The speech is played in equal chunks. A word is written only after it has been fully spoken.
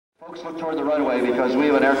Folks, look toward the runway because we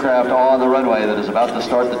have an aircraft on the runway that is about to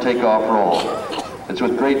start the takeoff roll. It's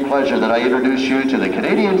with great pleasure that I introduce you to the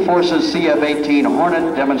Canadian Forces CF-18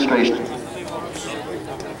 Hornet demonstration.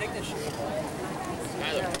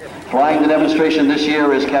 Flying the demonstration this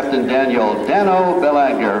year is Captain Dano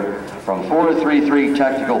Belanger from 433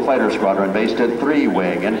 Tactical Fighter Squadron based at 3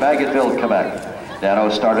 Wing in Bagotville, Quebec. Dano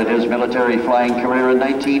started his military flying career in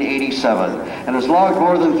 1987 and has logged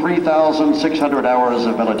more than 3,600 hours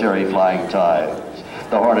of military flying time.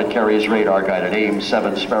 The Hornet carries radar-guided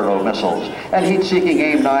AIM-7 Sparrow missiles and heat-seeking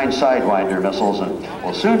AIM-9 Sidewinder missiles and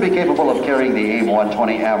will soon be capable of carrying the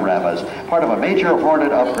AIM-120 AMRAAM as part of a major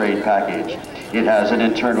Hornet upgrade package. It has an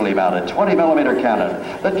internally mounted 20mm cannon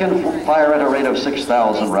that can fire at a rate of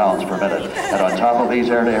 6,000 rounds per minute. And on top of these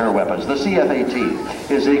air-to-air weapons, the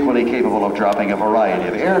CF-18 is equally capable of dropping a variety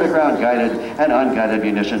of air-to-ground guided and unguided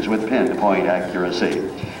munitions with pinpoint accuracy.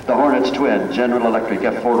 The Hornet's twin General Electric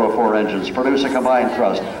F-404 engines produce a combined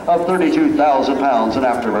thrust of 32,000 pounds in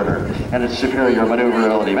afterburner, and its superior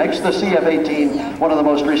maneuverability makes the CF-18 one of the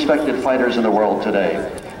most respected fighters in the world today.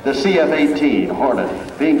 The CF-18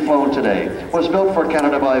 Hornet, being flown today, was built for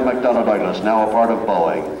Canada by McDonnell Douglas, now a part of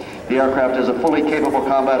Boeing. The aircraft is a fully capable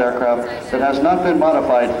combat aircraft that has not been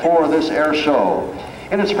modified for this air show.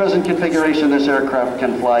 In its present configuration, this aircraft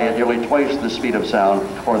can fly at nearly twice the speed of sound,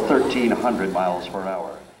 or 1,300 miles per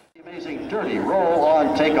hour. The amazing dirty roll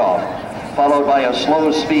on takeoff, followed by a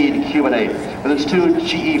slow speed Q&A. With its 2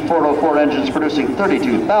 GE 404 engines producing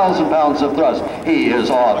 32,000 pounds of thrust, he is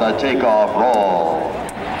on the takeoff roll.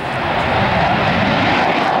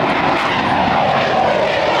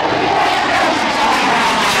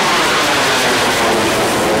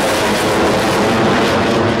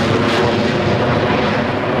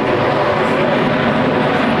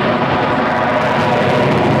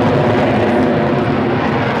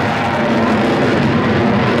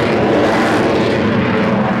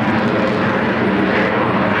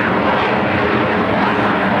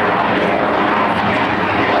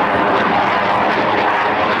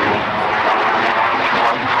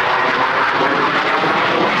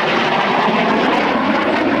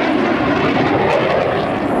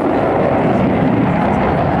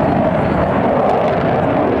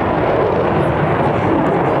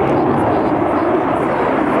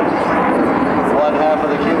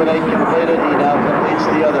 Completed, he now completes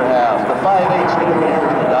the other half. The 5/8 Newburgh,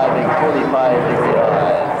 the diving 45-degree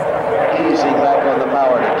line. Easing back on the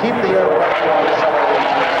power to keep the aircraft on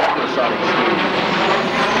supersonic speed.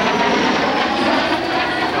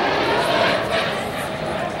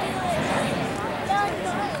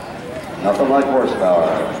 Nothing like horsepower.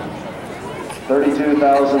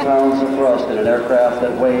 32,000 pounds of thrust in an aircraft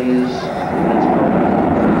that weighs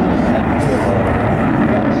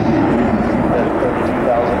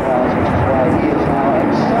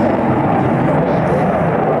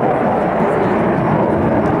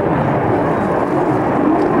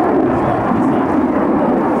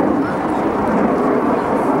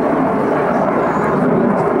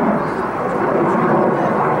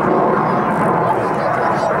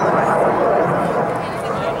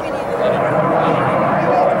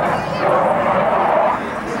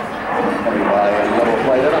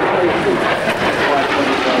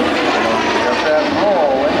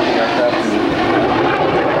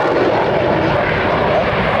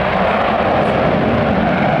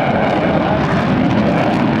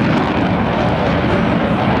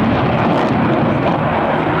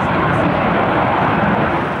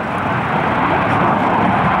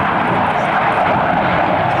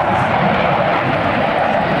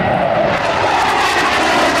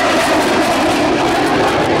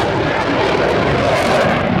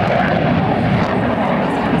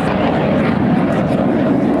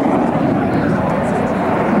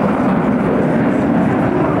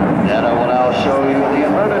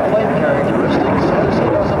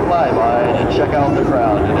check out the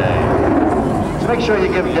crowd today. So make sure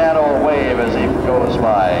you give Dano a wave as he goes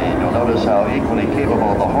by. You'll notice how equally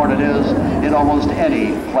capable the Hornet is in almost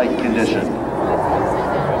any flight condition.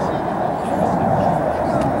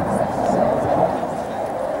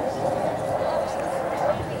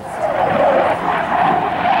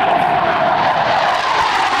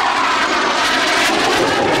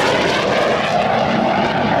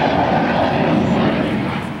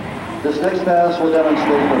 This next pass will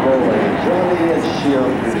demonstrate the rolling, agility, and sheer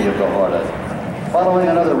beauty of the Hornet. Following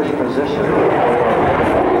another reposition,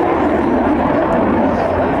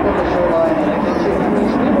 length of the shoreline in a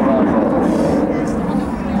continuous around roll.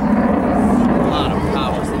 A lot of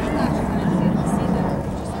power.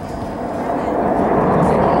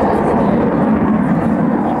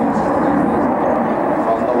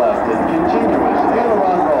 From the left, in continuous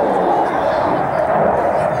aileron roll.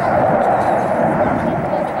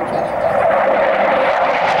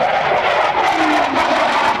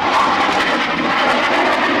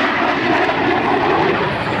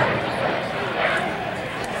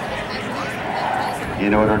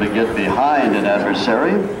 In order to get behind an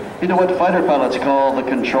adversary into what fighter pilots call the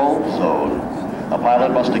control zone, a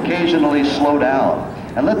pilot must occasionally slow down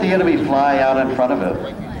and let the enemy fly out in front of him.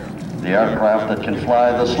 The aircraft that can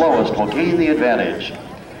fly the slowest will gain the advantage.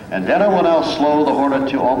 And Dano will now slow the Hornet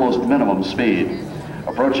to almost minimum speed,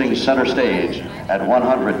 approaching center stage at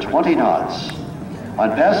 120 knots.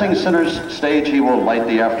 On passing center stage, he will light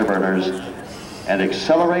the afterburners and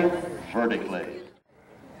accelerate vertically.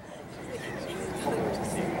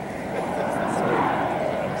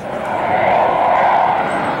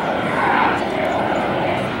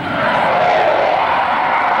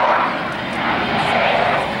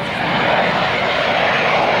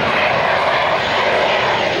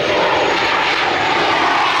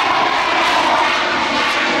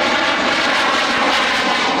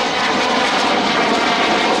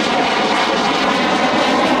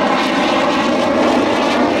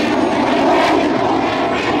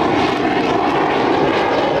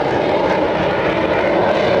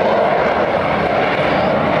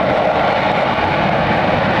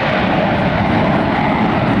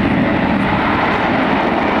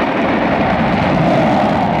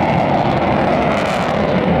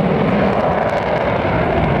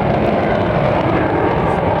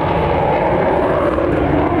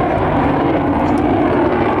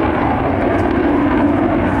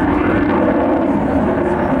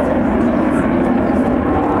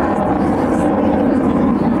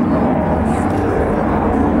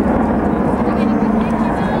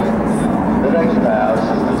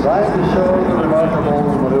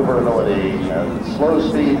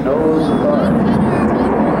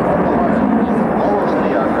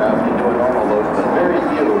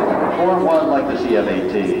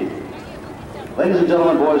 CF-18. Ladies and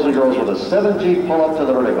gentlemen, boys and girls, with a 7G pull-up to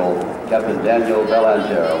the vertical, Captain Daniel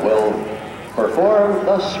Belanger will perform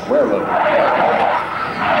the square loop.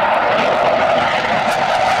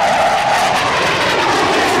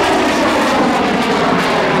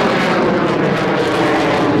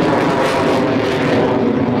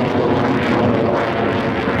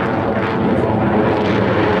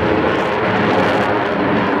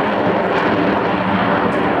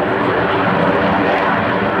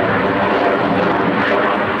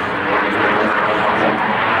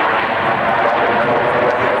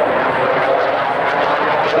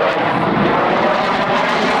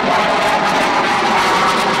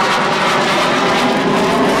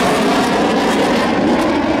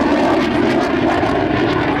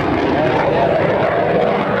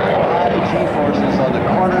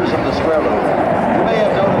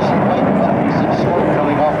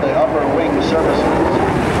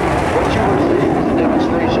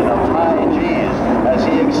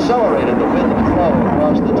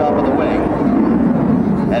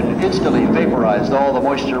 Instantly vaporized all the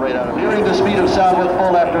moisture right out of it. During the speed of sound with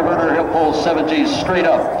full afterburner, he'll pull 7Gs straight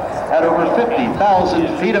up. At over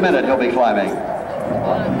 50,000 feet a minute, he'll be climbing.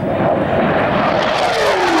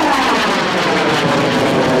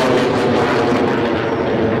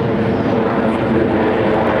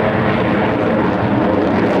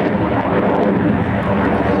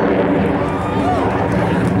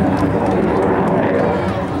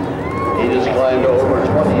 He just climbed over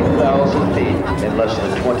 20,000 feet in less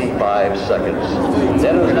than 25 seconds.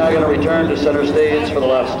 Dano's now going to return to center stage for the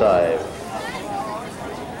last dive.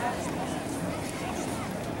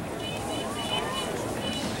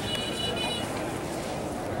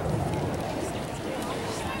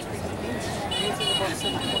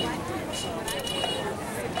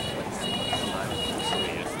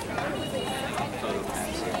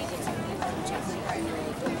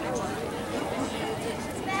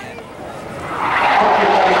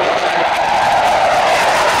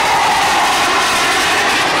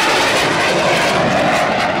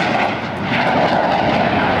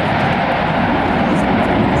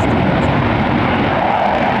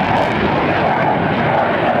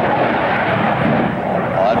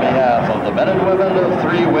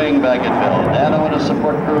 Dano and his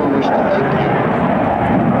support crew wish to thank you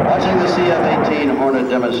for watching the CF-18 Hornet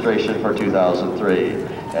demonstration for 2003.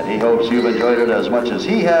 And he hopes you've enjoyed it as much as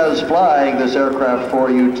he has flying this aircraft for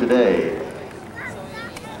you today.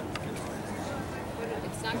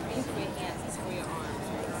 It's not going to be your hands, it's for your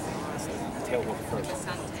arms. Tailwheel first.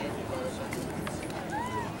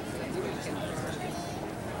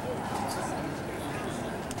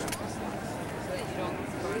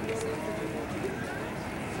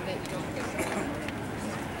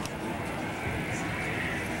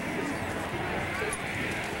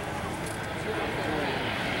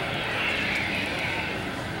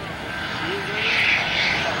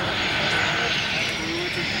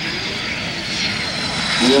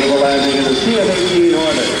 Beautiful landing in the CF-18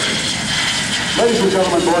 Hornet. Ladies and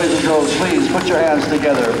gentlemen, boys and girls, please put your hands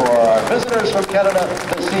together for our visitors from Canada,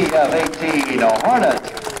 the CF-18 Hornet.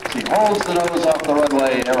 She holds the nose off the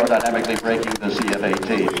runway, aerodynamically braking the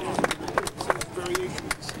CF-18.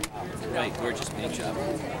 Right, gorgeous paint job.